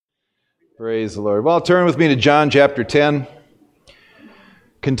Praise the Lord. Well, turn with me to John chapter 10.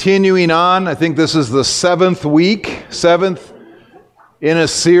 Continuing on, I think this is the seventh in a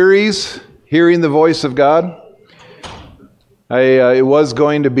series, Hearing the Voice of God. It was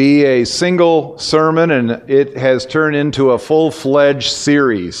going to be a single sermon, and it has turned into a full-fledged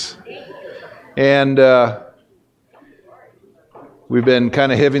series. And we've been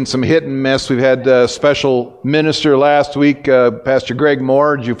kind of having some hit and miss. We've had a special minister last week, Pastor Greg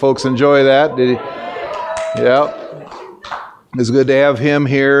Moore. Did you folks enjoy that? Did he? Yeah. It's good to have him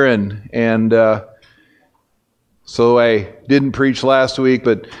here. And so I didn't preach last week,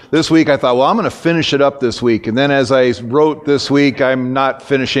 but this week I thought, well, I'm going to finish it up this week. And then as I wrote this week, I'm not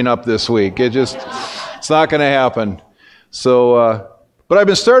finishing up this week. It's not going to happen. So, but I've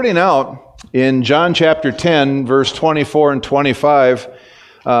been starting out in John chapter 10, verse 24 and 25,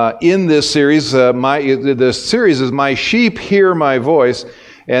 in this series. The series is My Sheep Hear My Voice.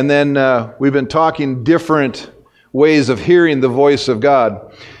 And then we've been talking different ways of hearing the voice of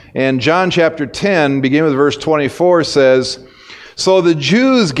God. And John chapter 10, beginning with verse 24, says, "So the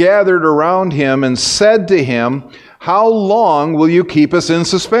Jews gathered around him and said to him, 'How long will you keep us in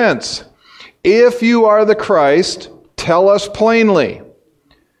suspense? If you are the Christ, tell us plainly.'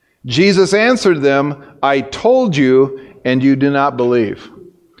 Jesus answered them, 'I told you, and you do not believe.'"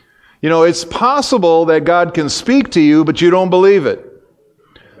 You know, it's possible that God can speak to you, but you don't believe it.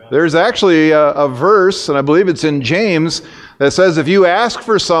 There's actually a verse, and I believe it's in James, that says if you ask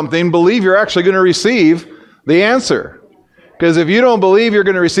for something, believe you're actually going to receive the answer. Because if you don't believe you're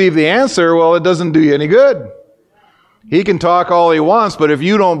going to receive the answer, well, it doesn't do you any good. He can talk all he wants, but if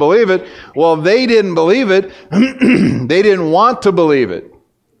you don't believe it, well, they didn't believe it. They didn't want to believe it.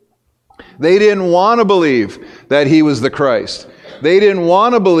 They didn't want to believe that he was the Christ. They didn't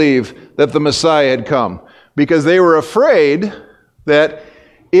want to believe that the Messiah had come because they were afraid that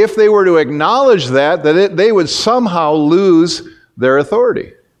if they were to acknowledge that they would somehow lose their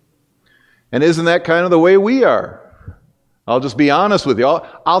authority. And isn't that kind of the way we are? I'll just be honest with you.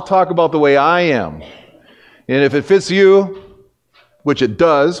 I'll talk about the way I am. And if it fits you, which it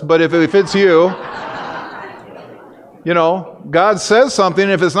does, but if it fits you, you know, God says something,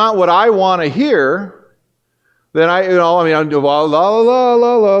 if it's not what I want to hear, then I don't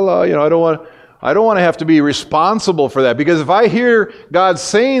want to have to be responsible for that. Because if I hear God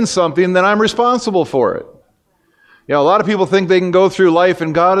saying something, then I'm responsible for it. You know, a lot of people think they can go through life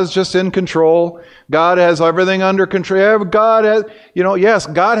and God is just in control. God has everything under control. Yes,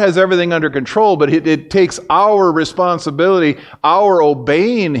 God has everything under control, but it takes our responsibility, our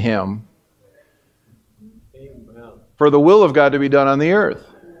obeying Him, for the will of God to be done on the earth.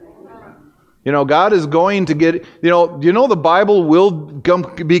 You know, God is going to get, the Bible will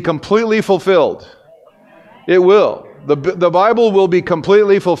be completely fulfilled. It will. The Bible will be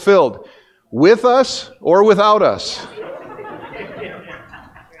completely fulfilled. With us or without us.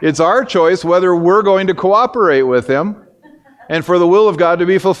 It's our choice whether we're going to cooperate with Him and for the will of God to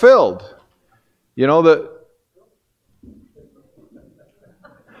be fulfilled. You know,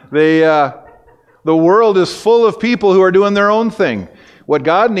 the world is full of people who are doing their own thing. What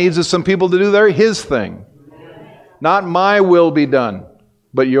God needs is some people to do His thing. Not my will be done,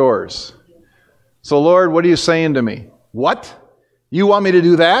 but yours. So Lord, what are you saying to me? What? You want me to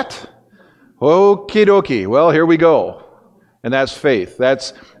do that? Okie dokie. Well, here we go. And that's faith.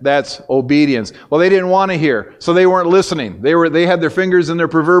 That's obedience. Well, they didn't want to hear, so they weren't listening. They had their fingers in their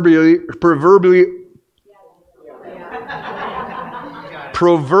proverbial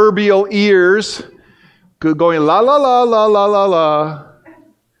ears, going la la la la la la la.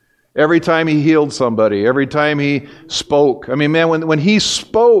 Every time He healed somebody, every time He spoke. I mean, man, when He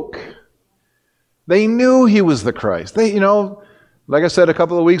spoke, they knew He was the Christ. Like I said a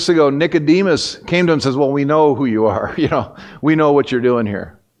couple of weeks ago, Nicodemus came to Him and says, "Well, we know who you are. We know what you're doing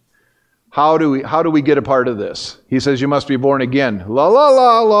here. How do we get a part of this?" He says, "You must be born again." La la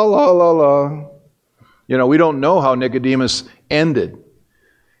la la la la la. We don't know how Nicodemus ended.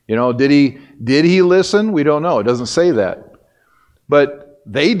 Did he listen? We don't know. It doesn't say that. But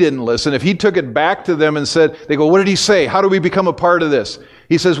they didn't listen. If He took it back to them and said, they go, "What did He say? How do we become a part of this?"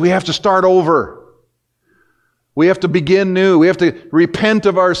 He says, "We have to start over. We have to begin new. We have to repent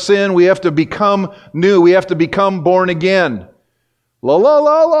of our sin. We have to become new. We have to become born again." La la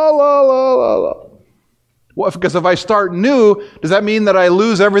la la la la la la. Well, because if I start new, does that mean that I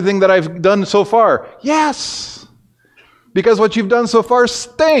lose everything that I've done so far? Yes. Because what you've done so far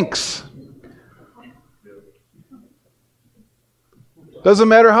stinks. Doesn't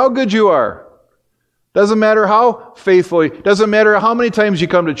matter how good you are. Doesn't matter how faithful. Doesn't matter how many times you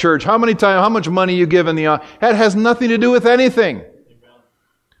come to church. How much money you give in the. That has nothing to do with anything.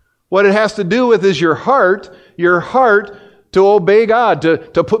 What it has to do with is your heart to obey God,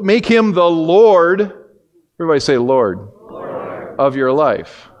 to make Him the Lord. Everybody say Lord. Lord. Of your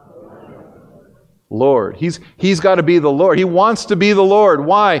life. Lord. He's got to be the Lord. He wants to be the Lord.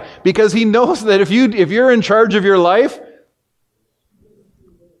 Why? Because He knows that if you're in charge of your life,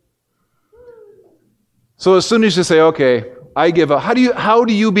 so as soon as you say, okay, I give up. How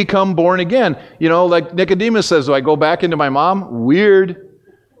do you become born again? Like Nicodemus says, do I go back into my mom? Weird.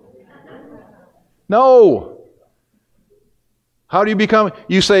 No. How do you become?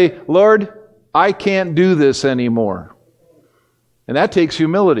 You say, Lord, I can't do this anymore. And that takes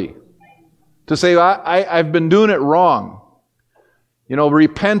humility. To say, I've been doing it wrong.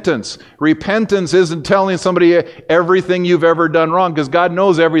 Repentance. Repentance isn't telling somebody everything you've ever done wrong, because God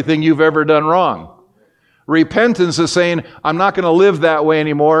knows everything you've ever done wrong. Repentance is saying, I'm not going to live that way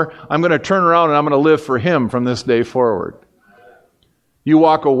anymore. I'm going to turn around and I'm going to live for Him from this day forward. You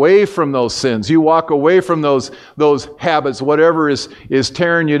walk away from those sins. You walk away from those habits, whatever is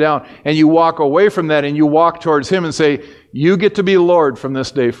tearing you down. And you walk away from that and you walk towards Him and say, you get to be Lord from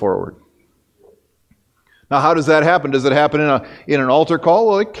this day forward. Now, how does that happen? Does it happen in an altar call?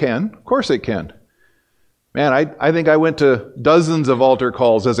 Well, it can. Of course it can. Man, I think I went to dozens of altar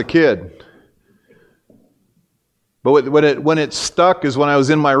calls as a kid. But when it stuck is when I was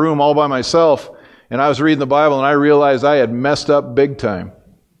in my room all by myself and I was reading the Bible and I realized I had messed up big time.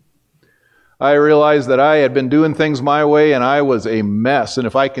 I realized that I had been doing things my way and I was a mess. And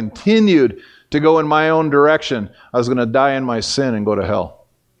if I continued to go in my own direction, I was going to die in my sin and go to hell.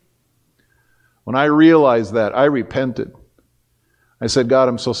 When I realized that, I repented. I said, God,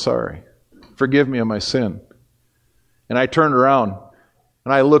 I'm so sorry. Forgive me of my sin. And I turned around.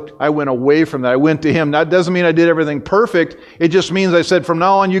 And I went away from that. I went to Him. That doesn't mean I did everything perfect. It just means I said, from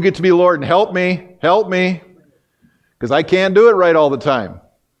now on, you get to be Lord and help me. Help me. Because I can't do it right all the time.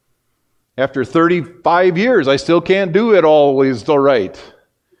 After 35 years, I still can't do it always the right.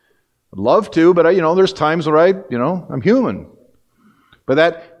 I'd love to, but there's times where I'm human.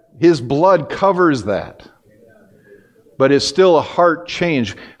 But His blood covers that. But it's still a heart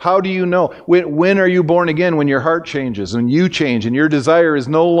change. How do you know? When are you born again? When your heart changes and you change and your desire is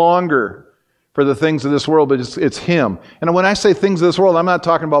no longer for the things of this world, but it's Him. And when I say things of this world, I'm not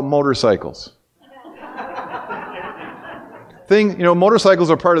talking about motorcycles. Motorcycles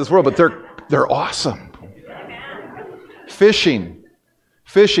are part of this world, but they're awesome. Fishing.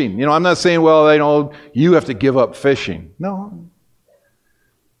 I'm not saying, you have to give up fishing. No.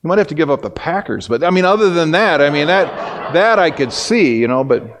 You might have to give up the Packers, but other than that, that I could see,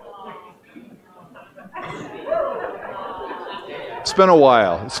 but it's been a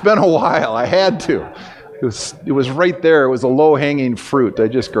while. I had to. It was right there. It was a low-hanging fruit. I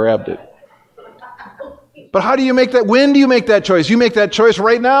just grabbed it. But how do you make that? When do you make that choice? You make that choice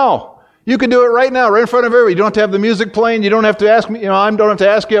right now. You can do it right now, right in front of everybody. You don't have to have the music playing. You don't have to ask me, I don't have to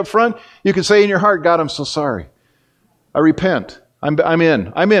ask you up front. You can say in your heart, God, I'm so sorry. I repent. I'm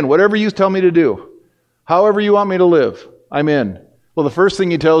in. Whatever you tell me to do. However you want me to live, I'm in. Well, the first thing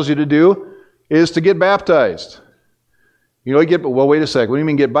He tells you to do is to get baptized. Wait a second. What do you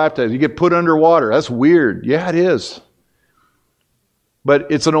mean get baptized? You get put under water. That's weird. Yeah, it is.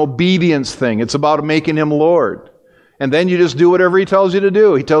 But it's an obedience thing. It's about making Him Lord. And then you just do whatever He tells you to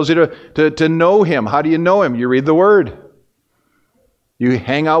do. He tells you to know Him. How do you know Him? You read the Word. You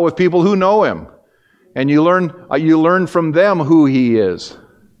hang out with people who know Him. And you learn from them who He is.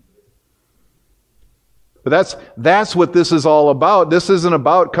 But that's what this is all about. This isn't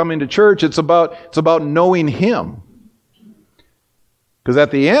about coming to church. It's about knowing Him. Because at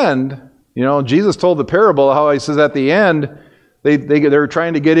the end, Jesus told the parable how He says at the end they're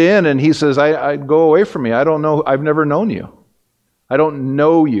trying to get in, and He says, I go away from me. I don't know. I've never known you. I don't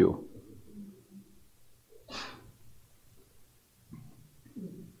know you.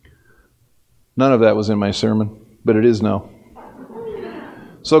 None of that was in my sermon, but it is now.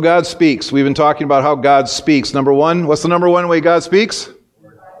 So God speaks. We've been talking about how God speaks. Number one, what's the number one way God speaks?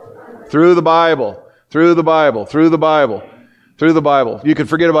 Through the Bible. Through the Bible. Through the Bible. Through the Bible. You can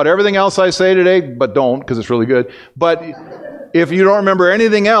forget about everything else I say today, but don't, because it's really good. But if you don't remember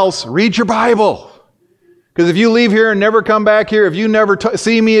anything else, read your Bible. Because if you leave here and never come back here, if you never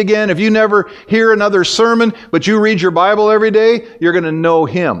see me again, if you never hear another sermon, but you read your Bible every day, you're going to know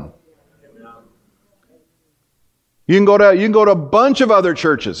Him. You can go to a bunch of other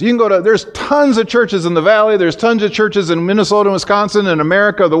churches. There's tons of churches in the valley. There's tons of churches in Minnesota, Wisconsin, and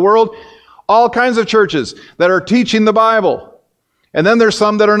America, the world. All kinds of churches that are teaching the Bible. And then there's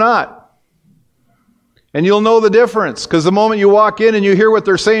some that are not. And you'll know the difference. Because the moment you walk in and you hear what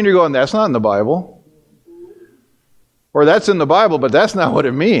they're saying, you're going, that's not in the Bible. Or that's in the Bible, but that's not what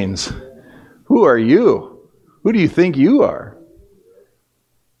it means. Who are you? Who do you think you are?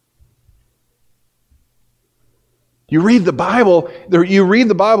 You read the Bible,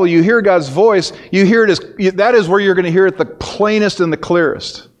 you hear God's voice, you hear it that is where you're going to hear it the plainest and the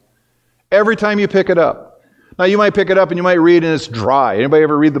clearest. Every time you pick it up. Now you might pick it up and you might read and it's dry. Anybody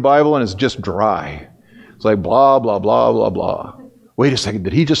ever read the Bible and it's just dry? It's like blah, blah, blah, blah, blah. Wait a second,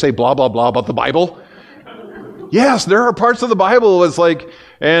 did he just say blah, blah, blah about the Bible? Yes, there are parts of the Bible it's like,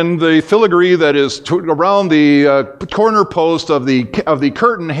 and the filigree that is around the corner post of the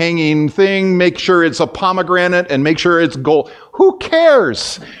curtain hanging thing, make sure it's a pomegranate and make sure it's gold. Who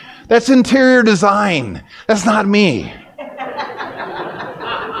cares? That's interior design. That's not me.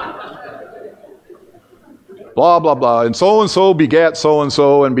 Blah, blah, blah. And so begat so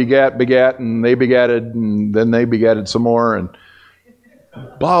and begat, and they begatted, and then they begatted some more, and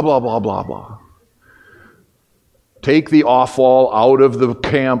blah, blah, blah, blah, blah. Take the offal out of the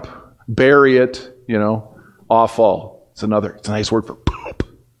camp, bury it, offal. It's a nice word for poop.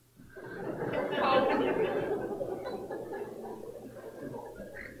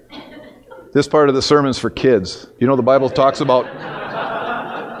 This part of the sermon's for kids. The Bible talks about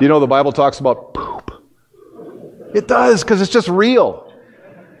poop? It does, because it's just real.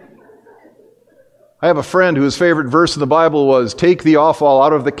 I have a friend whose favorite verse in the Bible was, take the offal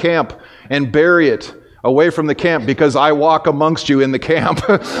out of the camp and bury it away from the camp, because I walk amongst you in the camp.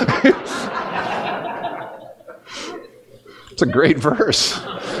 It's a great verse.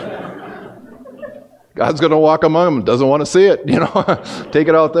 God's going to walk among them, doesn't want to see it, Take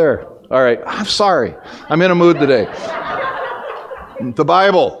it out there. All right, I'm sorry. I'm in a mood today. The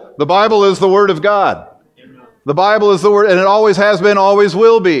Bible is the Word of God. The Bible is the Word, and it always has been, always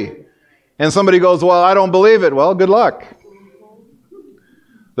will be. And somebody goes, well, I don't believe it. Well, good luck.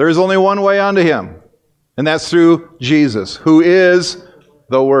 There is only one way unto Him. And that's through Jesus, who is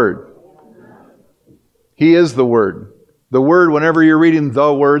the Word. He is the Word. The Word, whenever you're reading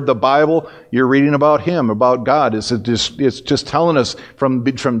the Word, the Bible, you're reading about Him, about God. It's just telling us from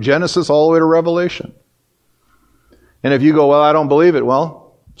Genesis all the way to Revelation. And if you go, well, I don't believe it,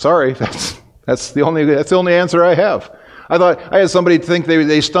 well, sorry, that's the only answer I have. I had somebody think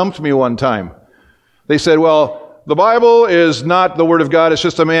they stumped me one time. They said, well, the Bible is not the Word of God. It's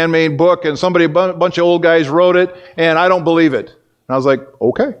just a man-made book, and a bunch of old guys wrote it, and I don't believe it. And I was like,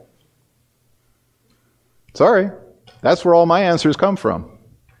 okay. Sorry. That's where all my answers come from.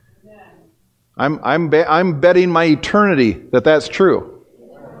 I'm betting my eternity that that's true.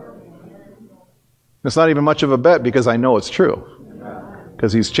 It's not even much of a bet because I know it's true.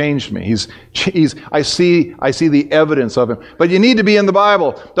 Because He's changed me. I see the evidence of Him. But you need to be in the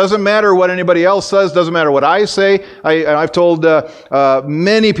Bible. Doesn't matter what anybody else says. Doesn't matter what I say. I've told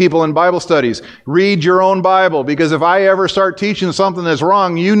many people in Bible studies, read your own Bible. Because if I ever start teaching something that's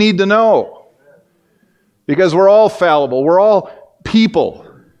wrong, you need to know. Because we're all fallible. We're all people.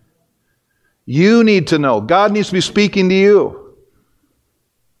 You need to know. God needs to be speaking to you.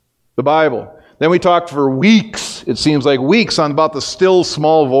 The Bible. Then we talked for weeks, it seems like weeks, on about the still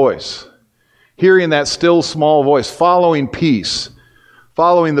small voice. Hearing that still small voice, following peace,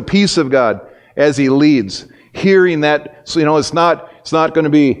 following the peace of God as He leads. Hearing that, so it's not going to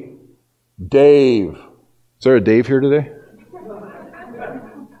be Dave. Is there a Dave here today?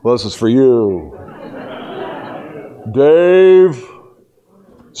 Well, this is for you. Dave,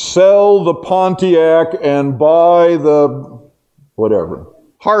 sell the Pontiac and buy the whatever.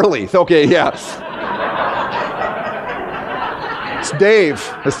 Harley. Okay, yeah. It's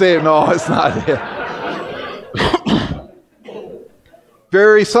Dave. It's Dave. No, it's not.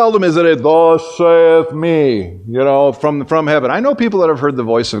 Very seldom is it, thus saith me, from heaven. I know people that have heard the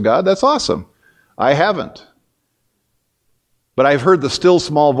voice of God. That's awesome. I haven't. But I've heard the still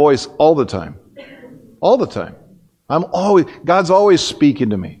small voice all the time. All the time. God's always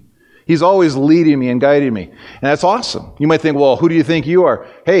speaking to me. He's always leading me and guiding me. And that's awesome. You might think, well, who do you think you are?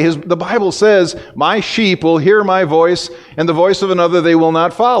 Hey, the Bible says, my sheep will hear my voice, and the voice of another they will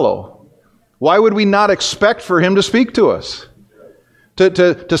not follow. Why would we not expect for Him to speak to us?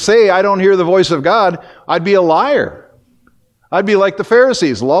 To say, I don't hear the voice of God, I'd be a liar. I'd be like the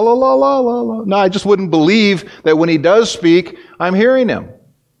Pharisees. La, la, la, la, la, la. No, I just wouldn't believe that when He does speak, I'm hearing Him.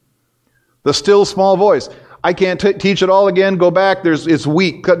 The still small voice. I can't teach it all again. Go back. It's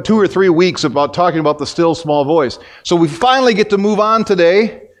 2 or 3 weeks about talking about the still small voice. So we finally get to move on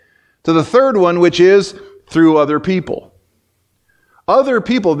today to the third one, which is through other people. Other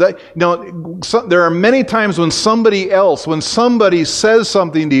people. There are many times when somebody says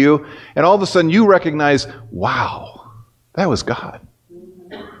something to you, and all of a sudden you recognize, wow, that was God.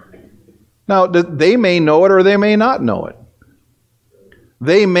 Now, they may know it or they may not know it.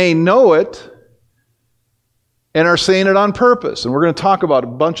 They may know it and are saying it on purpose. And we're going to talk about a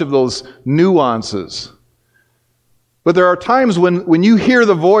bunch of those nuances. But there are times when you hear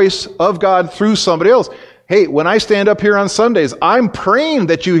the voice of God through somebody else. Hey, when I stand up here on Sundays, I'm praying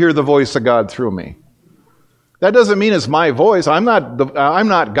that you hear the voice of God through me. That doesn't mean it's my voice. I'm not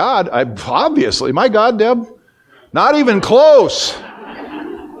God. Obviously, my God, Deb? Not even close.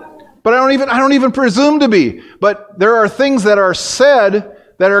 But I don't even presume to be. But there are things that are said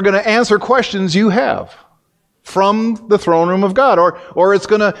that are going to answer questions you have from the throne room of God. Or it's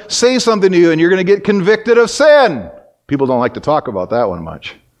going to say something to you and you're going to get convicted of sin. People don't like to talk about that one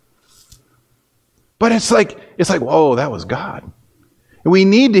much. But it's like, whoa, that was God. And we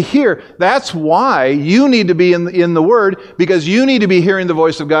need to hear. That's why you need to be in the Word, because you need to be hearing the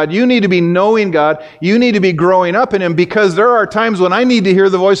voice of God. You need to be knowing God. You need to be growing up in Him, because there are times when I need to hear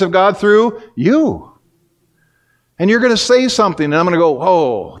the voice of God through you. And you're going to say something, and I'm going to go,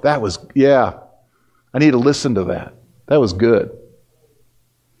 oh, I need to listen to that. That was good.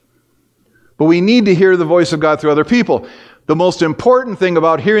 But we need to hear the voice of God through other people. The most important thing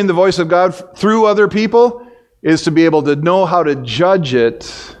about hearing the voice of God through other people is to be able to know how to judge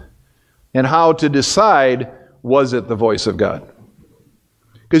it and how to decide, was it the voice of God?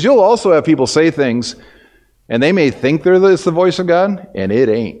 Because you'll also have people say things, and they may think it's the voice of God, and it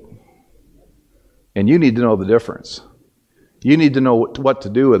ain't. And you need to know the difference. You need to know what to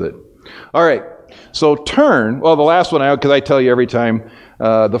do with it. All right, so the last one, because I tell you every time,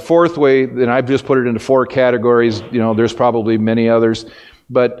 the fourth way, and I've just put it into 4 categories. There's probably many others.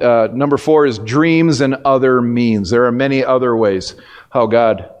 But number 4 is dreams and other means. There are many other ways how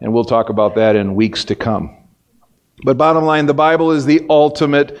God, and we'll talk about that in weeks to come. But bottom line, the Bible is the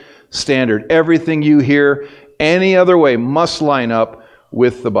ultimate standard. Everything you hear any other way must line up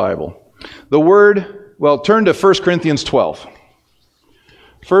with the Bible. The word, turn to 1 Corinthians 12.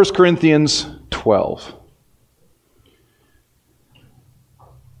 1 Corinthians 12.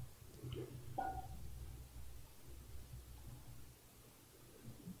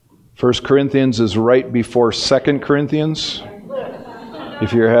 1 Corinthians is right before 2 Corinthians,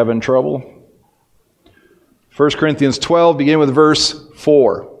 if you're having trouble. 1 Corinthians 12, begin with verse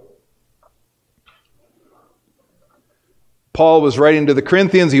 4. Paul was writing to the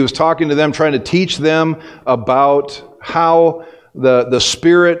Corinthians. He was talking to them, trying to teach them about how the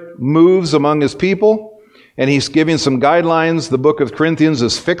Spirit moves among His people. And he's giving some guidelines. The book of Corinthians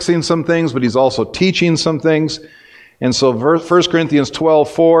is fixing some things, but he's also teaching some things. And so 1 Corinthians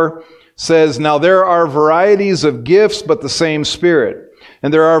 12:4 says, "Now there are varieties of gifts, but the same Spirit.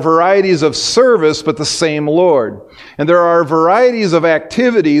 And there are varieties of service, but the same Lord. And there are varieties of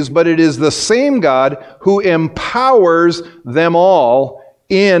activities, but it is the same God who empowers them all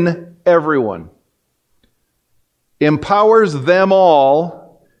in everyone." Empowers them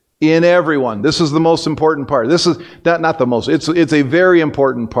all in everyone. This is the most important part. This is not the most. It's a very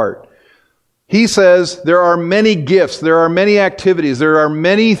important part. He says there are many gifts, there are many activities, there are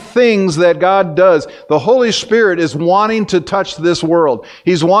many things that God does. The Holy Spirit is wanting to touch this world.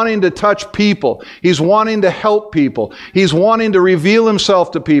 He's wanting to touch people. He's wanting to help people. He's wanting to reveal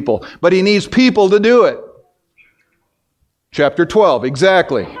Himself to people. But He needs people to do it. Chapter 12,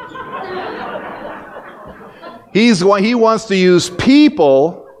 exactly. He wants to use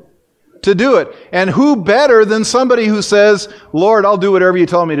people to do it. And who better than somebody who says, "Lord, I'll do whatever you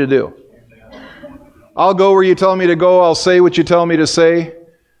tell me to do. I'll go where you tell me to go. I'll say what you tell me to say.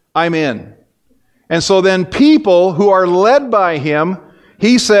 I'm in." And so then people who are led by Him,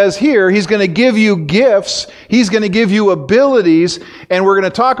 He says here, He's going to give you gifts. He's going to give you abilities. And we're going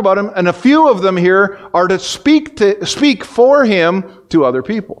to talk about them. And a few of them here are to speak for Him to other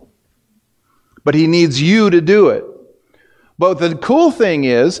people. But He needs you to do it. But the cool thing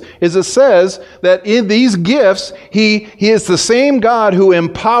is it says that in these gifts, He is the same God who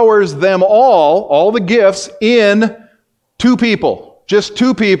empowers them all the gifts, in 2 people. Just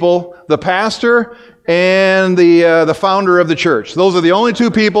 2 people, the pastor and the founder of the church. Those are the only 2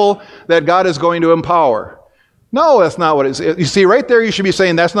 people that God is going to empower. No, that's not what it is. You see, right there you should be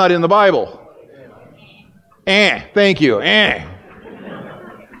saying that's not in the Bible. Thank you.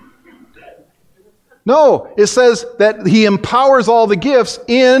 No, it says that He empowers all the gifts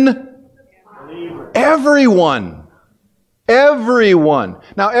in everyone. Everyone.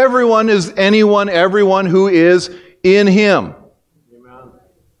 Now, everyone is everyone who is in Him.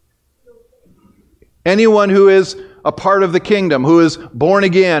 Anyone who is a part of the kingdom, who is born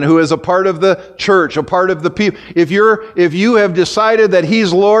again, who is a part of the church, a part of the people. If you have decided that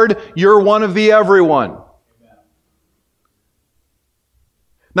He's Lord, you're one of the everyone.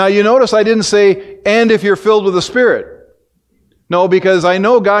 Now you notice I didn't say, and if you're filled with the Spirit. No, because I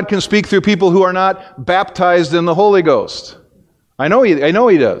know God can speak through people who are not baptized in the Holy Ghost. I know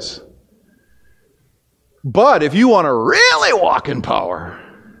He does. But if you want to really walk in power,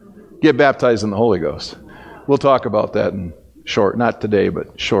 get baptized in the Holy Ghost. We'll talk about that in short, not today,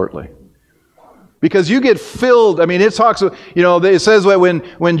 but shortly. Because you get filled. I mean, it talks, it says that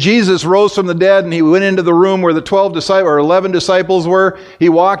when Jesus rose from the dead and He went into the room where the 12 disciples or 11 disciples were, He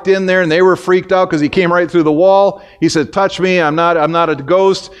walked in there and they were freaked out because He came right through the wall. He said, touch me, I'm not a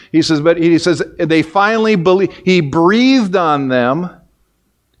ghost. He says, they finally believed. He breathed on them.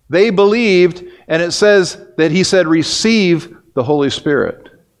 They believed, and it says that He said, receive the Holy Spirit.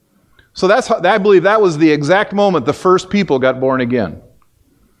 So I believe that was the exact moment the first people got born again.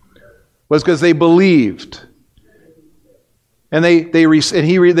 Was because they believed. And they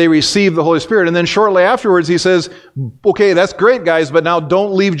received the Holy Spirit. And then shortly afterwards He says, okay, that's great, guys, but now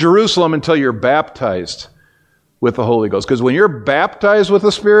don't leave Jerusalem until you're baptized with the Holy Ghost. Because when you're baptized with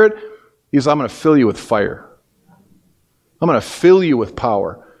the Spirit, He says, I'm going to fill you with fire. I'm going to fill you with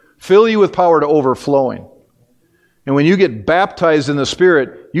power. Fill you with power to overflowing. And when you get baptized in the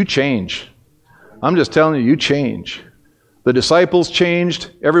Spirit, you change. I'm just telling you, you change. The disciples changed.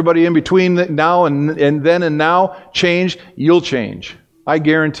 Everybody in between now and then and now changed. You'll change. I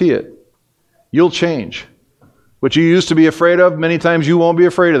guarantee it. You'll change. What you used to be afraid of, many times you won't be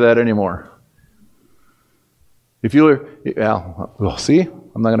afraid of that anymore. If you're, well, see,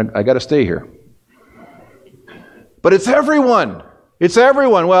 I got to stay here. But it's everyone. It's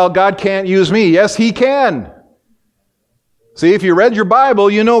everyone. Well, God can't use me. Yes, He can. See, if you read your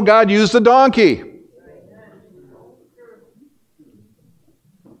Bible, you know God used a donkey.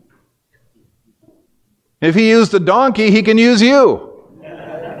 If He used a donkey, He can use you.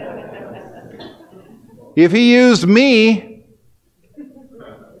 If He used me,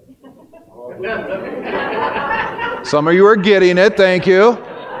 some of you are getting it, thank you.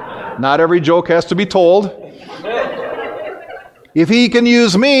 Not every joke has to be told. If He can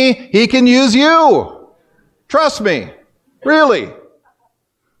use me, He can use you. Trust me. Really.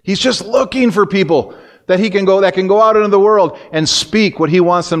 He's just looking for people that can go out into the world and speak what He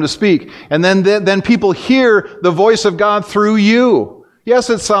wants them to speak. And then people hear the voice of God through you. Yes,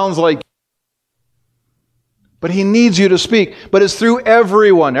 it sounds like, but He needs you to speak. But it's through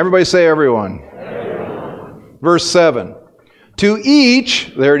everyone. Everybody say everyone. Everyone. Verse 7. To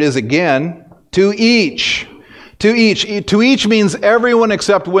each, there it is again, to each. To each. To each means everyone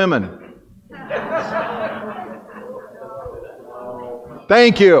except women.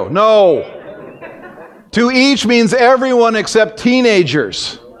 Thank you. No. To each means everyone except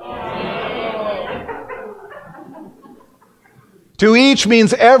teenagers. To each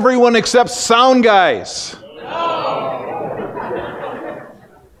means everyone except sound guys.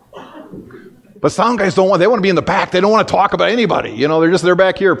 But sound guys they want to be in the back. They don't want to talk about anybody. They're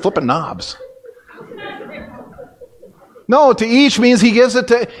back here flipping knobs. No, to each means He gives it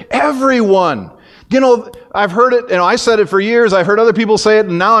to everyone. I've heard it, I said it for years. I've heard other people say it,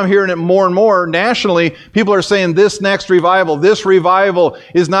 and now I'm hearing it more and more nationally. People are saying this revival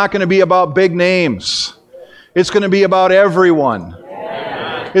is not going to be about big names. It's going to be about everyone.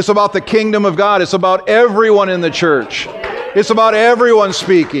 It's about the kingdom of God. It's about everyone in the church. It's about everyone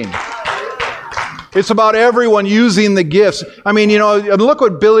speaking. It's about everyone using the gifts. I mean, look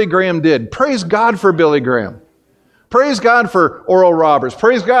what Billy Graham did. Praise God for Billy Graham. Praise God for Oral Roberts.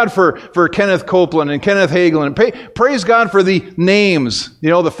 Praise God for Kenneth Copeland and Kenneth Hagin. Praise God for the names,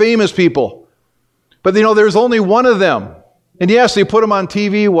 the famous people. But there's only one of them. And yes, they put them on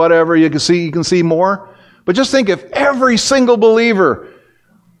TV, whatever, you can see more. But just think if every single believer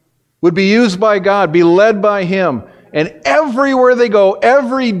would be used by God, be led by Him, and everywhere they go,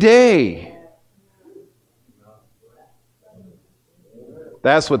 every day.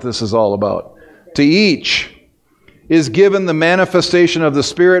 That's what this is all about. To each is given the manifestation of the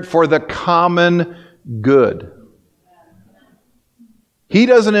Spirit for the common good. He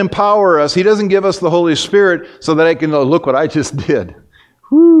doesn't empower us. He doesn't give us the Holy Spirit so that I can look what I just did.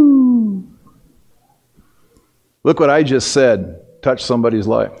 Woo! Look what I just said. Touch somebody's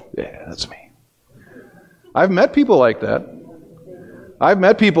life. Yeah, that's me. I've met people like that. I've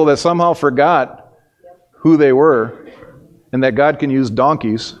met people that somehow forgot who they were and that God can use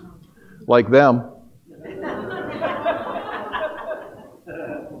donkeys like them.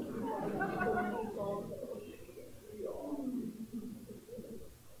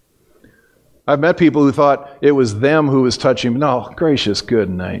 I've met people who thought it was them who was touching. No, gracious good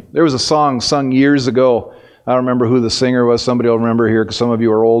night. There was a song sung years ago. I don't remember who the singer was. Somebody will remember here because some of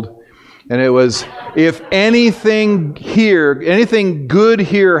you are old. And it was, if anything good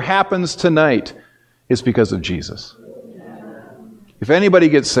here happens tonight, it's because of Jesus. If anybody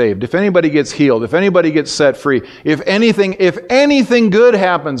gets saved, if anybody gets healed, if anybody gets set free, if anything good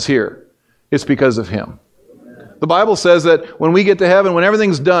happens here, it's because of Him. The Bible says that when we get to heaven, when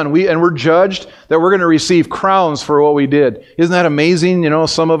everything's done, we're judged, that we're going to receive crowns for what we did. Isn't that amazing? You know,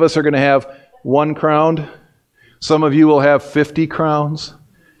 some of us are going to have 1 crown. Some of you will have 50 crowns.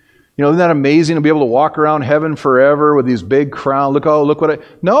 You know, isn't that amazing to be able to walk around heaven forever with these big crowns? Look what I...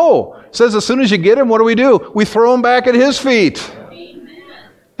 No! It says as soon as you get them, what do? We throw them back at His feet. Amen.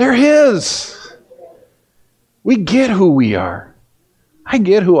 They're His. We get who we are. I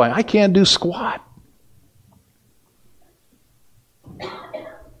get who I can't do squat.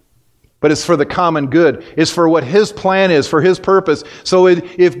 But it's for the common good. It's for what His plan is, for His purpose. So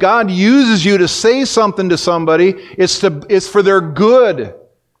if God uses you to say something to somebody, it's for their good.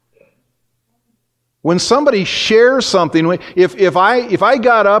 When somebody shares something, if I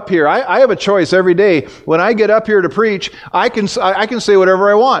got up here, I have a choice every day. When I get up here to preach, I can say whatever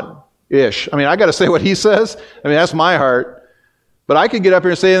I want, ish. I mean, I got to say what He says. I mean, that's my heart. But I could get up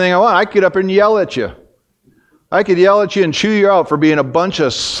here and say anything I want. I could get up here and yell at you. I could yell at you and chew you out for being a bunch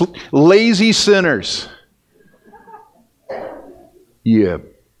of lazy sinners. Yeah.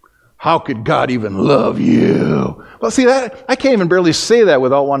 How could God even love you? Well, see, that I can't even barely say that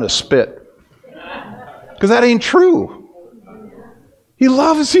without wanting to spit. Because that ain't true. He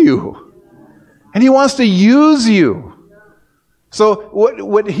loves you. And He wants to use you. So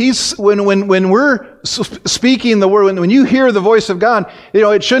when we're speaking the word, when you hear the voice of God, you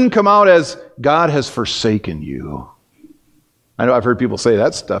know, it shouldn't come out as God has forsaken you. I know I've heard people say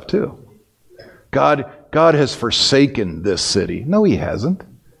that stuff too. God has forsaken this city. No, He hasn't.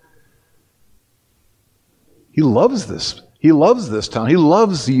 He loves this. He loves this town. He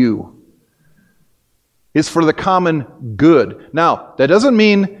loves you. It's for the common good. Now, that doesn't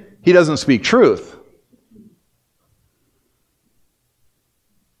mean He doesn't speak truth.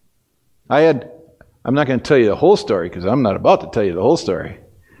 I'm not going to tell you the whole story because I'm not about to tell you the whole story.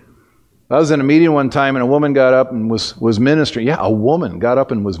 I was in a meeting one time and a woman got up and was ministering. Yeah, a woman got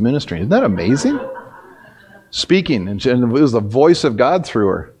up and was ministering. Isn't that amazing? Speaking, and it was the voice of God through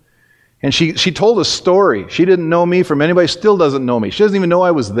her. And she told a story. She didn't know me from anybody, still doesn't know me. She doesn't even know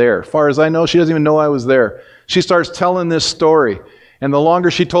I was there. As far as I know, she doesn't even know I was there. She starts telling this story. And the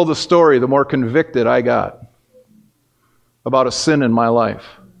longer she told the story, the more convicted I got about a sin in my life.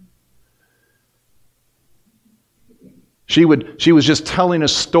 She was just telling a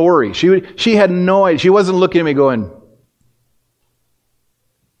story. She had no idea. She wasn't looking at me going,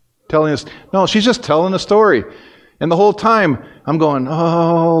 telling us. No, she's just telling a story. And the whole time, I'm going,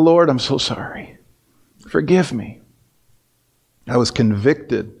 oh, Lord, I'm so sorry. Forgive me. I was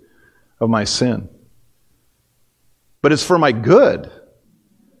convicted of my sin. But it's for my good.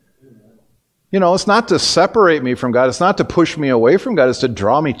 You know, it's not to separate me from God. It's not to push me away from God. It's to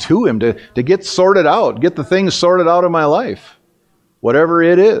draw me to Him, to get sorted out, get the things sorted out of my life, whatever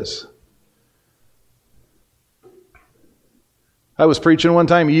it is. I was preaching one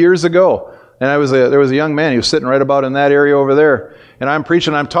time years ago, and there was a young man. He was sitting right about in that area over there. And I'm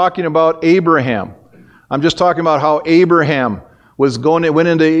preaching. I'm talking about Abraham. I'm just talking about how Abraham went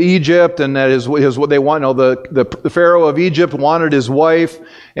into Egypt, and that what they want. The Pharaoh of Egypt wanted his wife,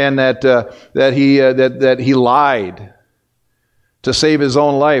 and that he lied to save his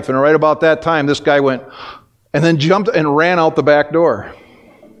own life. And right about that time, this guy went and then jumped and ran out the back door.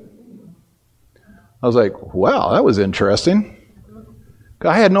 I was like, wow, that was interesting.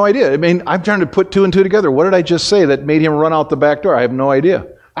 I had no idea. I mean, I'm trying to put 2 and 2 together. What did I just say that made him run out the back door? I have no idea.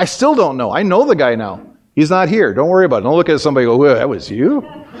 I still don't know. I know the guy now. He's not here. Don't worry about it. Don't look at somebody and go, well, that was you?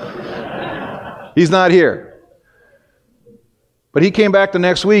 He's not here. But he came back the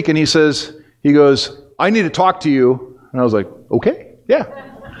next week and he goes, I need to talk to you. And I was like, okay, yeah.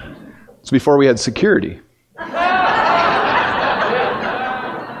 It's before we had security.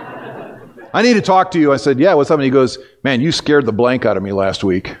 I need to talk to you. I said, yeah, what's up? And he goes, man, you scared the blank out of me last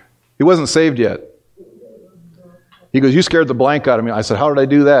week. He wasn't saved yet. He goes, you scared the blank out of me. I said, how did I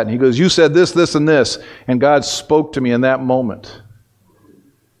do that? And he goes, you said this, this, and this. And God spoke to me in that moment.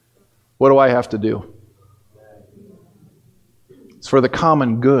 What do I have to do? It's for the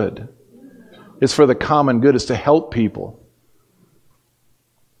common good. It's for the common good. It's to help people.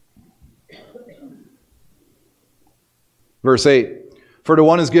 Verse 8. For to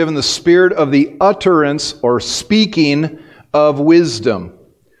one is given the spirit of the utterance or speaking of wisdom.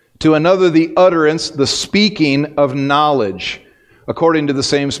 To another the utterance, the speaking of knowledge, according to the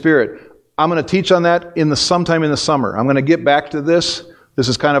same Spirit. I'm going to teach on that sometime in the summer. I'm going to get back to this, This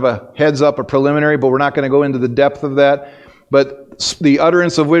is kind of a heads up, a preliminary, but we're not going to go into the depth of that. But the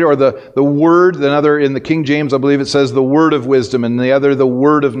utterance of wisdom, or the word, another in the King James, I believe it says the word of wisdom, and the other the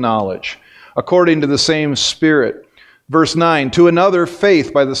word of knowledge, according to the same Spirit. Verse 9, to another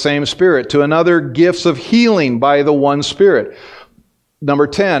faith by the same Spirit, to another gifts of healing by the one Spirit. Number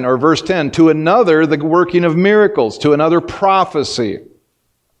 10, or verse 10, to another the working of miracles, to another prophecy,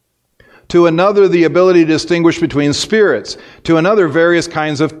 to another the ability to distinguish between spirits, to another various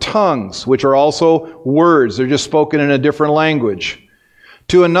kinds of tongues, which are also words. They're just spoken in a different language.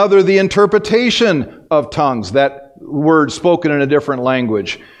 To another the interpretation of tongues, that word spoken in a different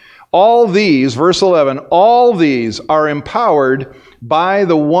language. All these, verse 11, all these are empowered by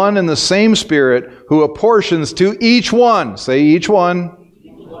the one and the same Spirit who apportions to each one, say each one,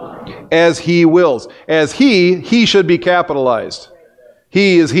 as He wills. As He should be capitalized.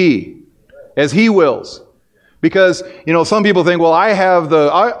 He is He. As He wills. Because, some people think, well,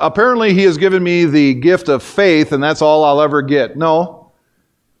 apparently He has given me the gift of faith and that's all I'll ever get. No.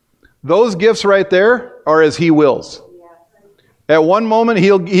 Those gifts right there are as He wills. At one moment,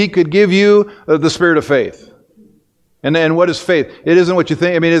 He could give you the spirit of faith. And what is faith? It isn't what you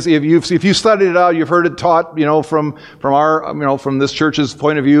think. I mean, if you studied it out, you've heard it taught, from this church's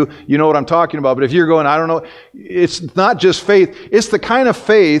point of view, you know what I'm talking about. But if you're going, I don't know, it's not just faith. It's the kind of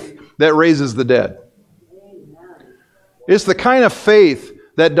faith that raises the dead. It's the kind of faith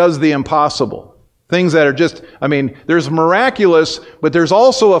that does the impossible. Things that are just, there's miraculous, but there's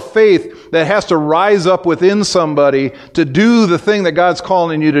also a faith that has to rise up within somebody to do the thing that God's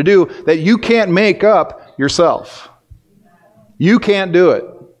calling you to do that you can't make up yourself. You can't do it.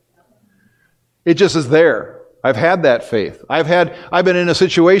 It just is there. I've had that faith. I've been in a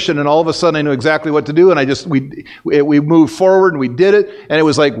situation and all of a sudden I knew exactly what to do and we moved forward and we did it and it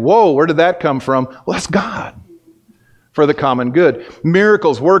was like, whoa, where did that come from? Well, that's God. For the common good.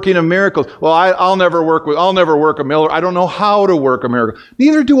 Miracles, working of miracles. Well, I'll never work a miracle. I don't know how to work a miracle.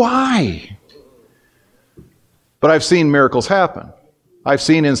 Neither do I. But I've seen miracles happen. I've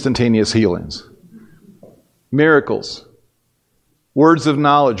seen instantaneous healings. Miracles. Words of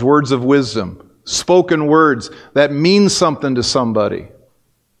knowledge, words of wisdom. Spoken words that mean something to somebody.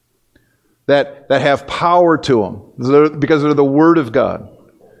 That have power to them. Because they're the Word of God.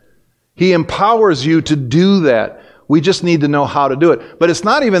 He empowers you to do that. We just need to know how to do it. But it's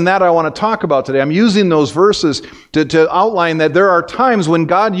not even that I want to talk about today. I'm using those verses to outline that there are times when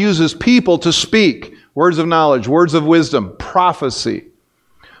God uses people to speak. Words of knowledge, words of wisdom, prophecy.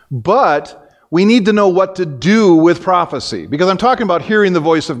 But we need to know what to do with prophecy. Because I'm talking about hearing the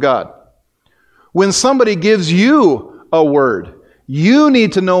voice of God. When somebody gives you a word, you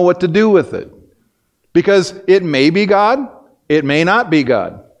need to know what to do with it. Because it may be God, it may not be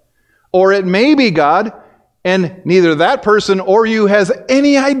God. Or it may be God, and neither that person or you has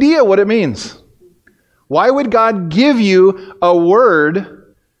any idea what it means. Why would God give you a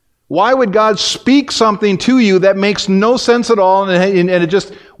word? Why would God speak something to you that makes no sense at all? And it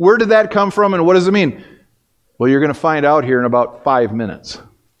just, where did that come from and what does it mean? Well, you're going to find out here in about 5 minutes.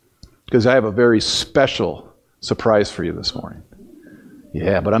 Because I have a very special surprise for you this morning.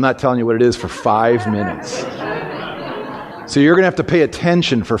 Yeah, but I'm not telling you what it is for 5 minutes. So you're going to have to pay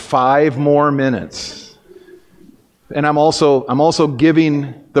attention for 5 more minutes. And I'm also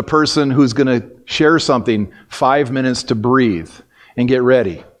giving the person who's going to share something 5 minutes to breathe and get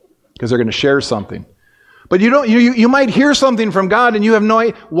ready because they're going to share something. But you might hear something from God and you have no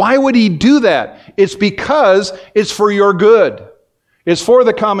idea. Why would He do that? It's because it's for your good. It's for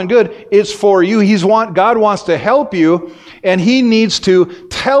the common good. It's for you. God wants to help you and He needs to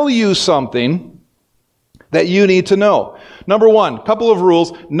tell you something that you need to know. Number one, couple of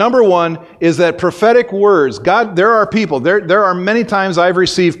rules. Number one is that prophetic words, there are people, there are many times I've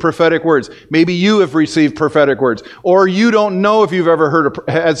received prophetic words. Maybe you have received prophetic words. Or you don't know if you've ever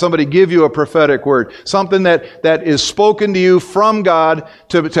had somebody give you a prophetic word. Something that is spoken to you from God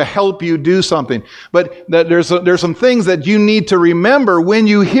to help you do something. But there's some things that you need to remember when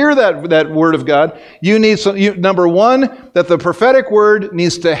you hear that word of God. Number one, that the prophetic word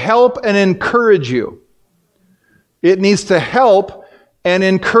needs to help and encourage you. It needs to help and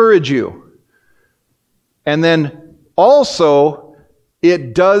encourage you. And then also,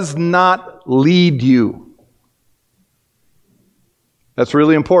 it does not lead you. That's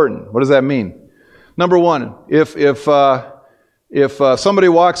really important. What does that mean? Number one, if somebody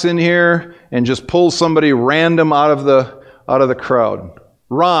walks in here and just pulls somebody random out of the crowd,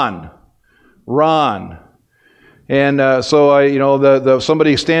 Ron. And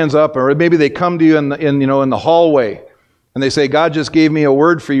somebody stands up, or maybe they come to you in the hallway, and they say, "God just gave me a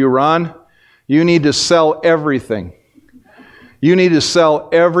word for you, Ron. You need to sell everything. You need to sell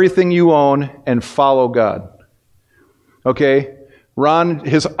everything you own and follow God. Okay? Ron,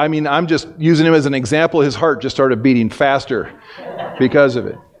 I'm just using him as an example. His heart just started beating faster because of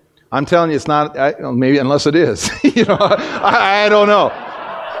it. I'm telling you, it's not, maybe unless it is. I don't know.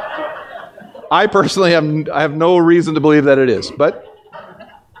 I personally I have no reason to believe that it is. But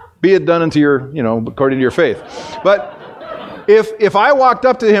be it done unto your, according to your faith. But if I walked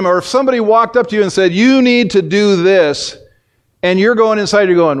up to him, or if somebody walked up to you and said, you need to do this, and you're going inside,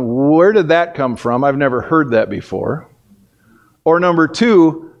 you're going, where did that come from? I've never heard that before. Or number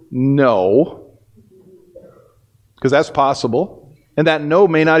two, no. Because that's possible. And that no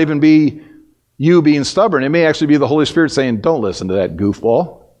may not even be you being stubborn. It may actually be the Holy Spirit saying, don't listen to that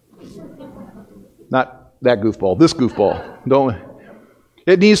goofball. Not that goofball, this goofball. Don't.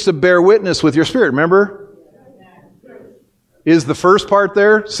 It needs to bear witness with your spirit. Remember? Is the first part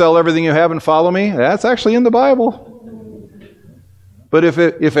there, sell everything you have and follow me? That's actually in the Bible. But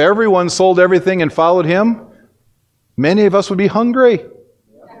if everyone sold everything and followed him, many of us would be hungry.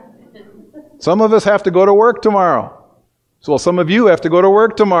 Some of us have to go to work tomorrow. Well, some of you have to go to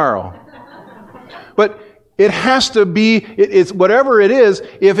work tomorrow. But it has to be, it's whatever it is,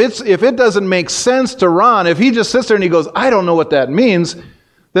 if it doesn't make sense to Ron, if he just sits there and he goes, I don't know what that means,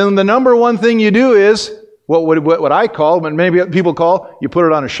 then the number one thing you do is, what I call, but maybe people call, you put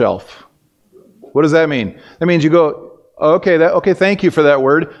it on a shelf. What does that mean? That means you go, okay, thank you for that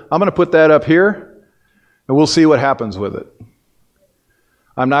word. I'm going to put that up here, and we'll see what happens with it.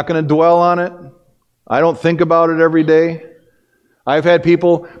 I'm not going to dwell on it. I don't think about it every day. I've had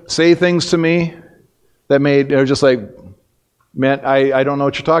people say things to me that they're just like, man, I don't know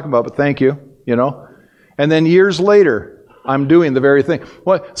what you're talking about, but thank you, And then years later, I'm doing the very thing.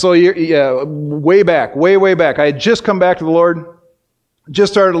 So way back. I had just come back to the Lord,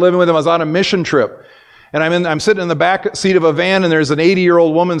 just started living with him. I was on a mission trip. And I'm sitting in the back seat of a van, and there's an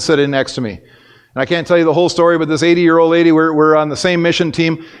 80-year-old woman sitting next to me. And I can't tell you the whole story, but this 80-year-old lady, we're on the same mission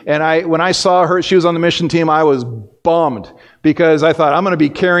team. And when I saw her, she was on the mission team, I was bummed because I thought, I'm going to be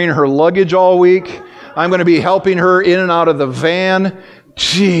carrying her luggage all week. I'm going to be helping her in and out of the van.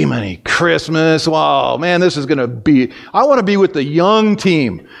 Gee, many Christmas. Wow, man, this is going to be... I want to be with the young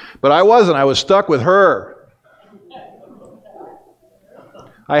team. But I wasn't. I was stuck with her.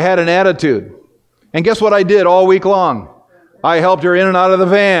 I had an attitude. And guess what I did all week long? I helped her in and out of the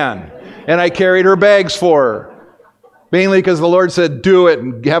van. And I carried her bags for her. Mainly because the Lord said, do it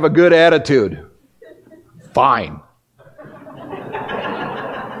and have a good attitude. Fine.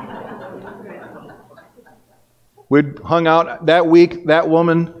 We'd hung out that week. That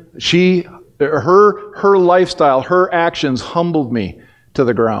woman, her lifestyle, her actions humbled me to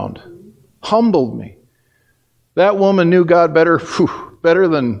the ground. Humbled me. That woman knew God better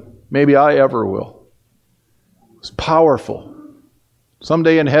than maybe I ever will. It was powerful.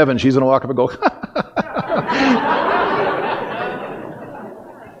 Someday in heaven, she's going to walk up and go,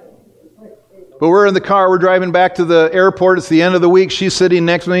 But we're in the car, we're driving back to the airport, it's the end of the week, she's sitting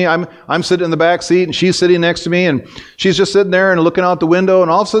next to me, I'm sitting in the back seat, and she's sitting next to me, and she's just sitting there and looking out the window, and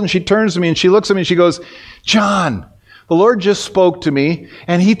all of a sudden she turns to me and she looks at me and she goes, John, the Lord just spoke to me,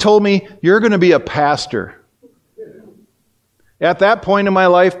 and he told me, you're going to be a pastor. At that point in my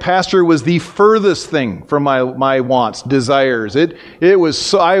life, pastor was the furthest thing from my wants, desires. It was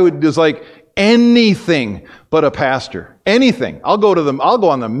so, I was like anything but a pastor. Anything. I'll go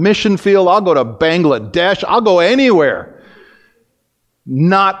on the mission field. I'll go to Bangladesh. I'll go anywhere.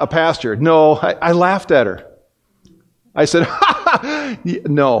 Not a pastor. No, I laughed at her. I said,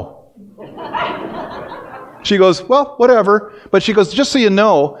 no. She goes, well, whatever. But she goes, just so you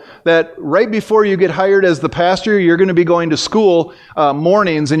know that right before you get hired as the pastor, you're going to be going to school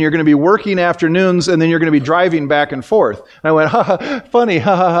mornings, and you're going to be working afternoons, and then you're going to be driving back and forth. And I went, funny,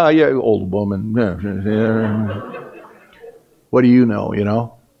 yeah, old woman. What do you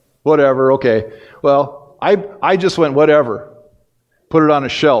know, Whatever, okay. Well, I just went, whatever. Put it on a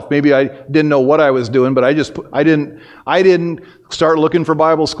shelf. Maybe I didn't know what I was doing, but I didn't start looking for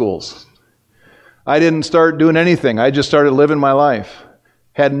Bible schools. I didn't start doing anything. I just started living my life.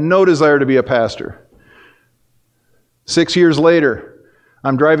 Had no desire to be a pastor. 6 years later,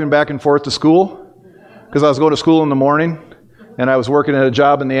 I'm driving back and forth to school because I was going to school in the morning and I was working at a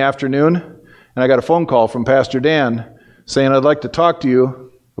job in the afternoon, and I got a phone call from Pastor Dan saying, I'd like to talk to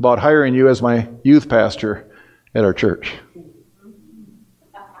you about hiring you as my youth pastor at our church.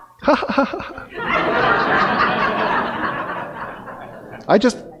 I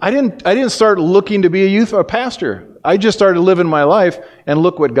didn't start looking to be a pastor. I just started living my life, and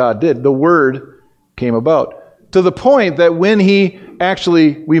look what God did. The Word came about. To the point that when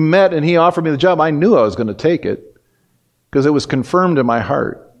we met and he offered me the job, I knew I was going to take it. because it was confirmed in my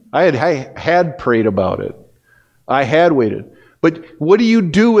heart. I had prayed about it. I had waited. But what do you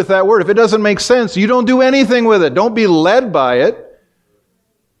do with that word? If it doesn't make sense, you don't do anything with it. Don't be led by it.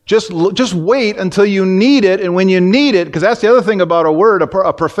 Just wait until you need it, and when you need it, because that's the other thing about a word,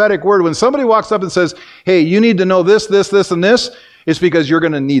 a prophetic word. When somebody walks up and says, hey, you need to know this, this, this, and this, it's because you're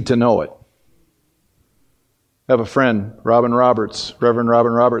going to need to know it. I have a friend, Reverend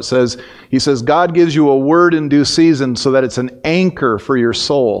Robin Roberts, says, God gives you a word in due season so that it's an anchor for your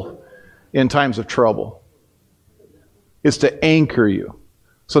soul in times of trouble. It's to anchor you.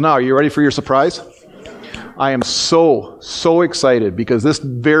 So now, are you ready for your surprise? I am so excited because this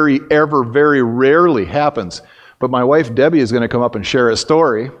very rarely happens. But my wife Debbie is going to come up and share a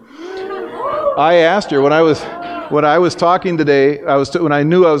story. I asked her when I was talking today. When I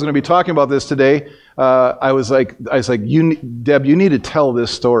knew I was going to be talking about this today. I was like, Deb, you need to tell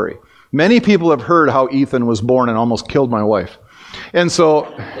this story. Many people have heard how Ethan was born and almost killed my wife, and so.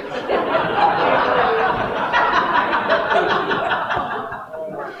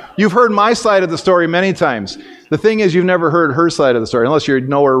 You've heard my side of the story many times. The thing is, you've never heard her side of the story, unless you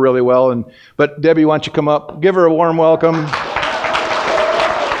know her really well. But Debbie, why don't you come up? Give her a warm welcome.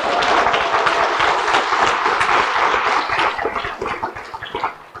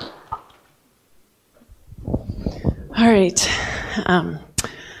 All right.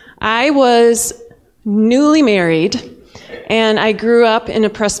 I was newly married. And I grew up in a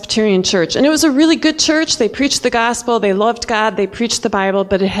Presbyterian church. And it was a really good church. They preached the gospel. They loved God. They preached the Bible.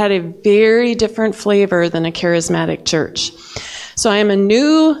 But it had a very different flavor than a charismatic church. So I am a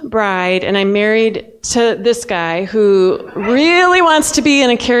new bride, and I'm married to this guy who really wants to be in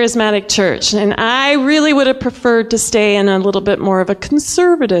a charismatic church. And I really would have preferred to stay in a little bit more of a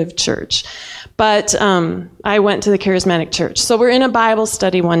conservative church. But I went to the charismatic church. So we're in a Bible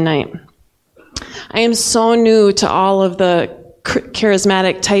study one night. I am so new to all of the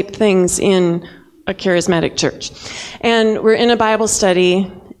charismatic type things in a charismatic church. And we're in a Bible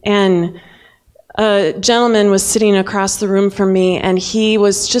study, and a gentleman was sitting across the room from me, and he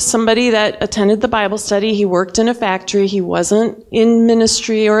was just somebody that attended the Bible study. He worked in a factory. He wasn't in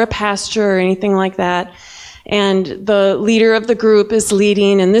ministry or a pastor or anything like that. And the leader of the group is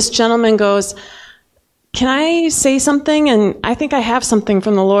leading, and this gentleman goes, can I say something? And I think I have something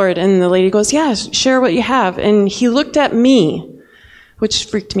from the Lord. And the lady goes, yeah, share what you have. And he looked at me, which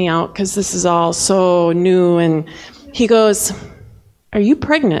freaked me out because this is all so new. And he goes, are you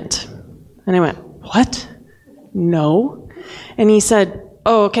pregnant? And I went, what? No. And he said,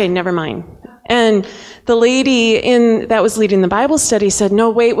 oh, okay, never mind. And the lady that was leading the Bible study said, no,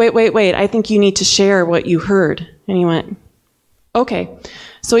 wait. I think you need to share what you heard. And he went, okay.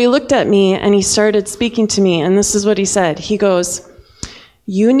 So he looked at me and he started speaking to me, and this is what he said. He goes,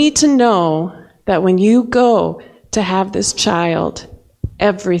 you need to know that when you go to have this child,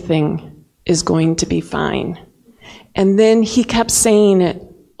 everything is going to be fine. And then he kept saying it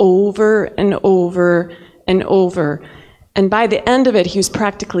over and over and over. And by the end of it, he was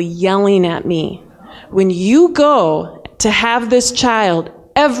practically yelling at me. When you go to have this child,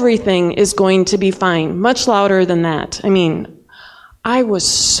 everything is going to be fine. Much louder than that. I mean, I was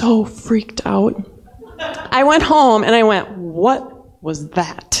so freaked out. I went home and I went, what was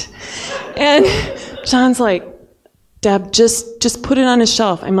that? And John's like, Deb, just put it on a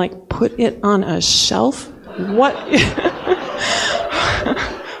shelf. I'm like, put it on a shelf? What?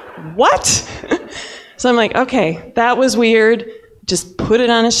 What? So I'm like, okay, that was weird. Just put it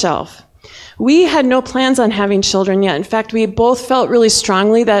on a shelf. We had no plans on having children yet. In fact, we both felt really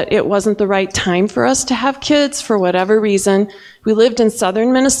strongly that it wasn't the right time for us to have kids for whatever reason. We lived in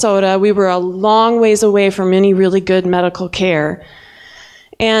southern Minnesota. We were a long ways away from any really good medical care.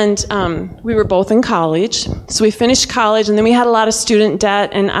 And we were both in college. So we finished college, and then we had a lot of student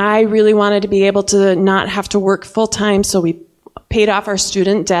debt, and I really wanted to be able to not have to work full-time, so we paid off our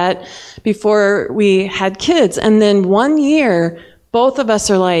student debt before we had kids. And then one year, both of us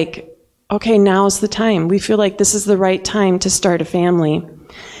are like, okay, now's the time. We feel like this is the right time to start a family.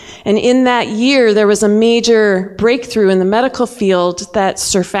 And in that year, there was a major breakthrough in the medical field that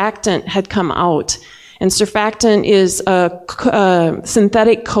surfactant had come out. And surfactant is a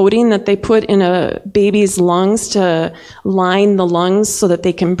synthetic coating that they put in a baby's lungs to line the lungs so that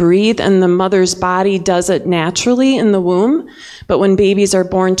they can breathe. And the mother's body does it naturally in the womb. But when babies are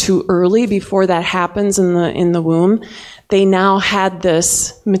born too early, before that happens in the womb, they now had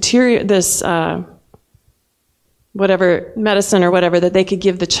this material, this whatever medicine or whatever that they could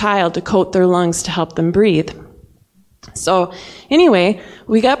give the child to coat their lungs to help them breathe. So anyway,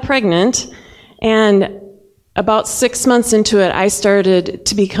 we got pregnant, and about 6 months into it, I started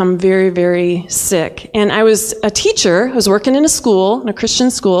to become very, very sick. And I was a teacher. I was working in a Christian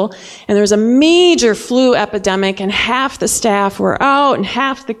school, and there was a major flu epidemic, and half the staff were out, and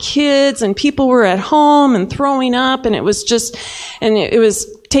half the kids, and people were at home and throwing up, and it was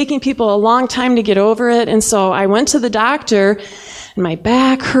taking people a long time to get over it. And so I went to the doctor, and my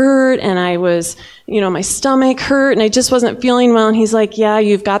back hurt, and I was, my stomach hurt, and I just wasn't feeling well. And he's like, yeah,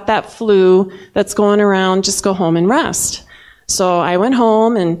 you've got that flu that's going around. Just go home and rest. So I went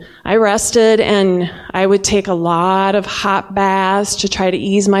home and I rested, and I would take a lot of hot baths to try to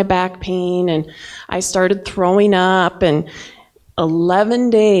ease my back pain. And I started throwing up, and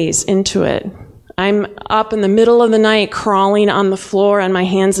 11 days into it, I'm up in the middle of the night crawling on the floor on my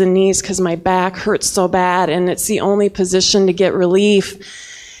hands and knees because my back hurts so bad, and it's the only position to get relief.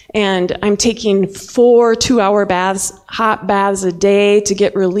 And I'm taking 4 2-hour baths, hot baths a day to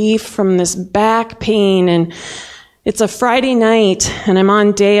get relief from this back pain. And it's a Friday night, and I'm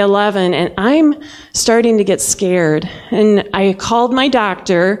on day 11, and I'm starting to get scared. And I called my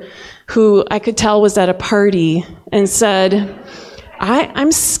doctor, who I could tell was at a party, and said,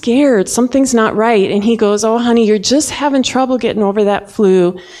 I'm scared. Something's not right. And he goes, oh, honey, you're just having trouble getting over that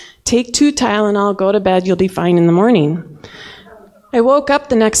flu. Take 2 Tylenol, go to bed. You'll be fine in the morning. I woke up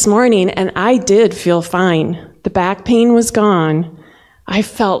the next morning, and I did feel fine. The back pain was gone. I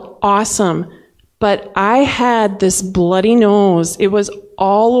felt awesome. But I had this bloody nose. It was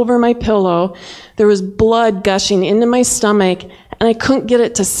all over my pillow. There was blood gushing into my stomach, and I couldn't get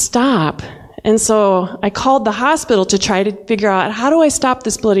it to stop. And so I called the hospital to try to figure out, how do I stop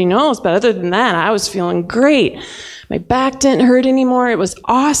this bloody nose? But other than that, I was feeling great. My back didn't hurt anymore. It was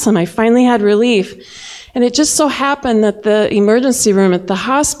awesome. I finally had relief. And it just so happened that the emergency room at the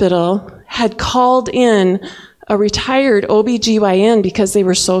hospital had called in a retired OBGYN because they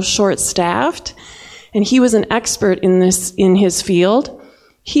were so short-staffed. And he was an expert in his field.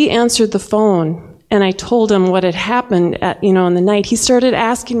 He answered the phone, and I told him what had happened in the night. He started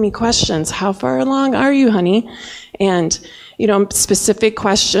asking me questions. How far along are you, honey? And, specific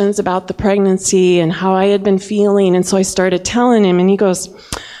questions about the pregnancy and how I had been feeling. And so I started telling him, and he goes,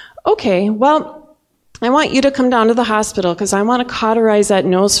 okay, well, I want you to come down to the hospital because I want to cauterize that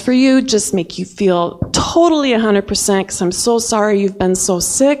nose for you, just make you feel totally 100% because I'm so sorry you've been so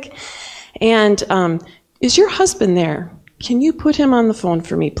sick. And is your husband there? Can you put him on the phone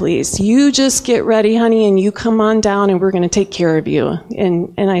for me, please? You just get ready, honey, and you come on down, and we're going to take care of you.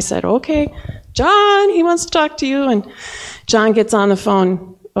 And I said, okay, John, he wants to talk to you. And John gets on the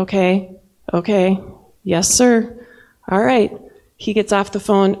phone. Okay, yes, sir. All right. He gets off the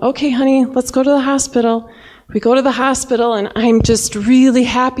phone. Okay, honey, let's go to the hospital. We go to the hospital, and I'm just really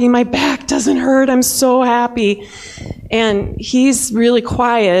happy. My back doesn't hurt. I'm so happy. And he's really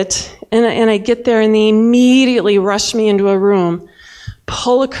quiet. And I get there, and they immediately rush me into a room,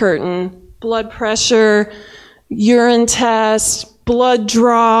 pull a curtain, blood pressure, urine test, blood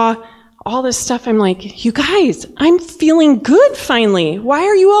draw, all this stuff. I'm like, you guys, I'm feeling good finally. Why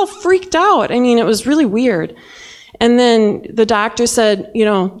are you all freaked out? I mean, it was really weird. And then the doctor said,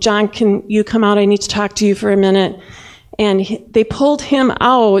 John, can you come out? I need to talk to you for a minute. And they pulled him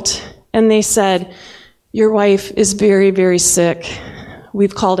out, and they said, your wife is very, very sick.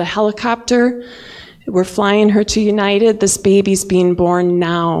 We've called a helicopter. We're flying her to United. This baby's being born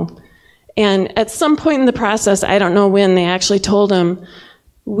now. And at some point in the process, I don't know when, they actually told him,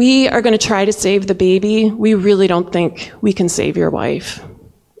 we are going to try to save the baby. We really don't think we can save your wife.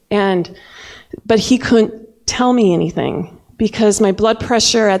 But he couldn't tell me anything because my blood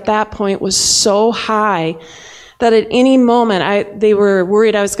pressure at that point was so high that at any moment they were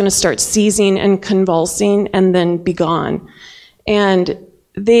worried I was going to start seizing and convulsing and then be gone. And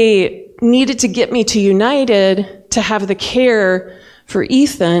they needed to get me to United to have the care for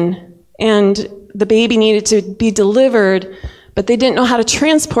Ethan, and the baby needed to be delivered, but they didn't know how to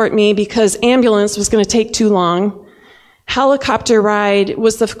transport me because ambulance was going to take too long. Helicopter ride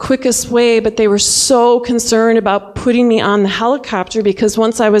was the quickest way, but they were so concerned about putting me on the helicopter because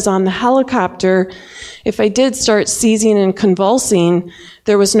once I was on the helicopter, if I did start seizing and convulsing,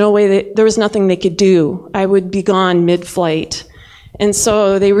 there was nothing they could do. I would be gone mid-flight. And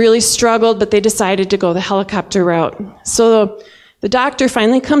so they really struggled, but they decided to go the helicopter route. So the doctor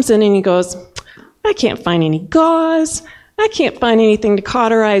finally comes in and he goes, I can't find any gauze. I can't find anything to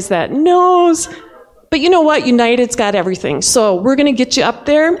cauterize that nose. But you know what? United's got everything. So we're going to get you up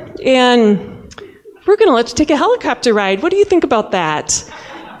there, and we're going to let you take a helicopter ride. What do you think about that?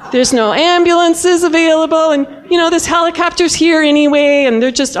 There's no ambulances available, and, this helicopter's here anyway, and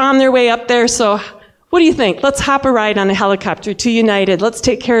they're just on their way up there. So what do you think? Let's hop a ride on a helicopter to United. Let's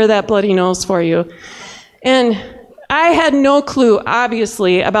take care of that bloody nose for you. And I had no clue,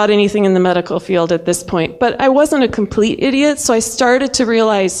 obviously, about anything in the medical field at this point, but I wasn't a complete idiot, so I started to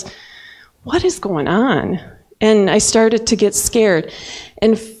realize, what is going on? And I started to get scared.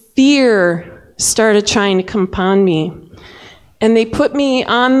 And fear started trying to come upon me. And they put me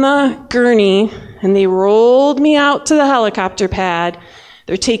on the gurney, and they rolled me out to the helicopter pad.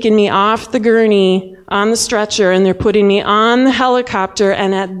 They're taking me off the gurney on the stretcher, and they're putting me on the helicopter,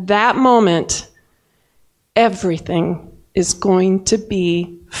 and at that moment, everything is going to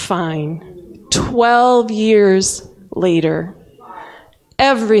be fine. 12 years later,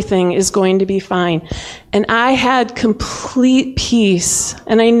 everything is going to be fine. And I had complete peace,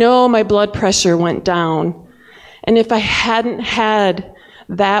 and I know my blood pressure went down. And if I hadn't had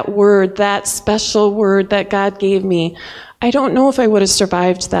that word, that special word that God gave me, I don't know if I would have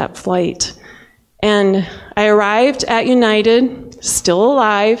survived that flight. And I arrived at United, still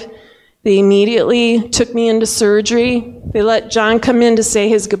alive. They immediately took me into surgery. They let John come in to say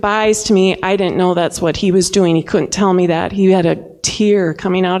his goodbyes to me. I didn't know that's what he was doing. He couldn't tell me that. He had a tear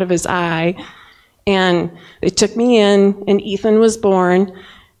coming out of his eye. And they took me in, and Ethan was born.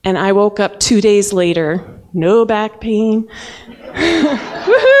 And I woke up 2 days later. No back pain.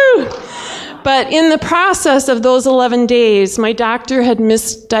 Woohoo! But in the process of those 11 days, my doctor had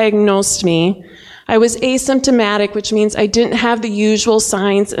misdiagnosed me. I was asymptomatic, which means I didn't have the usual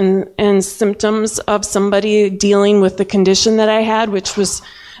signs and symptoms of somebody dealing with the condition that I had, which was,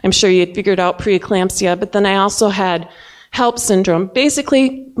 I'm sure you had figured out, preeclampsia. But then I also had HELLP syndrome.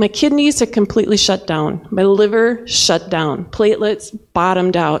 Basically, my kidneys had completely shut down. My liver shut down. Platelets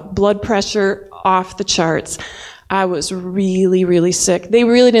bottomed out. Blood pressure off the charts. I was really, really sick. They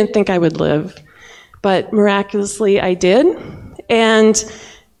really didn't think I would live. But miraculously, I did. And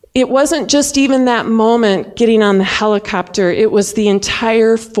it wasn't just even that moment getting on the helicopter. It was the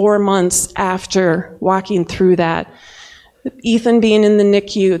entire 4 months after walking through that. Ethan being in the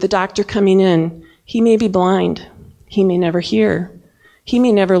NICU, the doctor coming in, he may be blind. He may never hear. He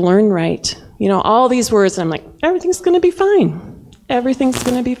may never learn right. You know, all these words, I'm like, everything's going to be fine. Everything's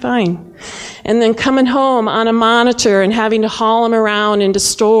going to be fine. And then coming home on a monitor and having to haul him around into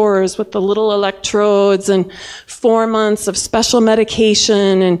stores with the little electrodes and 4 months of special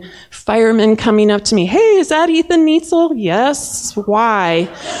medication and firemen coming up to me, hey, is that Ethan Neitzel? Yes. Why?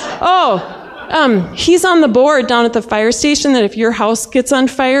 He's on the board down at the fire station that if your house gets on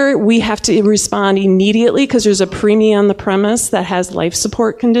fire, we have to respond immediately because there's a preemie on the premise that has life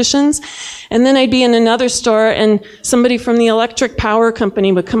support conditions. And then I'd be in another store and somebody from the electric power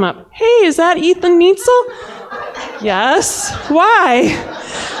company would come up, hey, is that Ethan Neitzel? Yes. Why?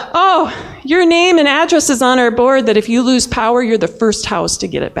 Oh, your name and address is on our board that if you lose power, you're the first house to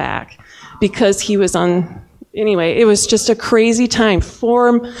get it back because he was on... Anyway, it was just a crazy time,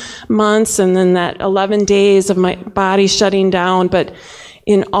 4 months and then that 11 days of my body shutting down. But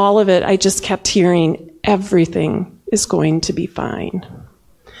in all of it, I just kept hearing, everything is going to be fine.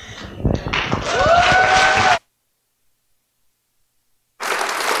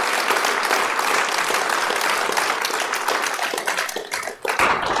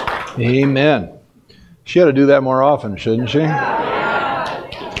 Amen. She ought to do that more often, shouldn't she?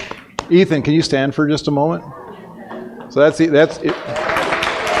 Ethan, can you stand for just a moment? So that's it.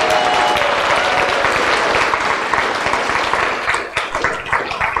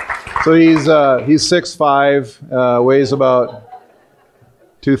 So he's 6'5", weighs about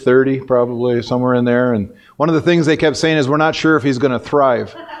 230, probably somewhere in there. And one of the things they kept saying is, we're not sure if he's going to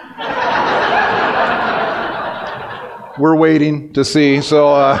thrive. We're waiting to see.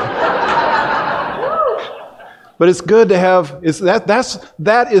 So, but it's good to have.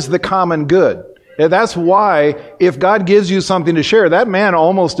 That is the common good. That's why, if God gives you something to share, that man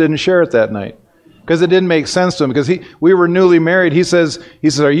almost didn't share it that night because it didn't make sense to him. Because we were newly married. He says,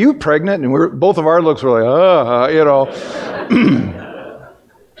 "Are you pregnant?" And both of our looks were like,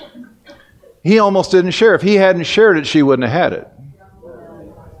 He almost didn't share. If he hadn't shared it, she wouldn't have had it.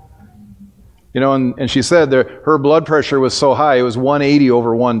 And she said that her blood pressure was so high, it was 180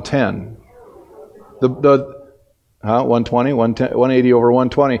 over 110. 120, 180 over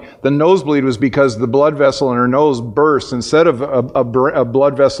 120. The nosebleed was because the blood vessel in her nose burst instead of a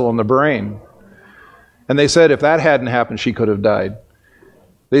blood vessel in the brain. And they said if that hadn't happened, she could have died.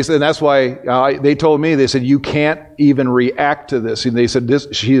 They said, and that's why they told me, they said, you can't even react to this. And they said,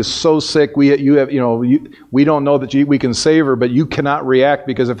 she is so sick, we don't know that we can save her, but you cannot react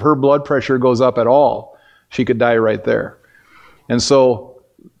because if her blood pressure goes up at all, she could die right there. And so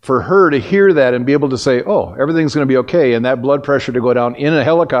for her to hear that and be able to say, oh, everything's going to be okay, and that blood pressure to go down in a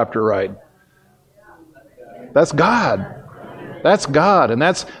helicopter ride, that's God. That's God, and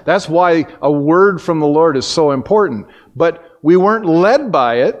that's why a word from the Lord is so important. But we weren't led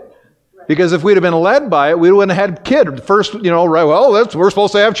by it, because if we'd have been led by it, we wouldn't have had kid. First, right, well, we're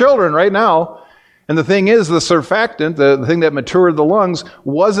supposed to have children right now. And the thing is, the surfactant, the thing that matured the lungs,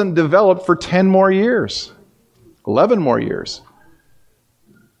 wasn't developed for 10 more years, 11 more years.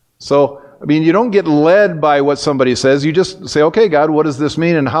 So, you don't get led by what somebody says. You just say, okay, God, what does this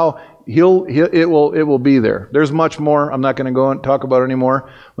mean? And how it will be there. There's much more. I'm not going to go and talk about it anymore.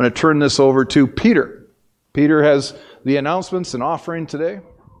 I'm going to turn this over to Peter. Peter has the announcements and offering today.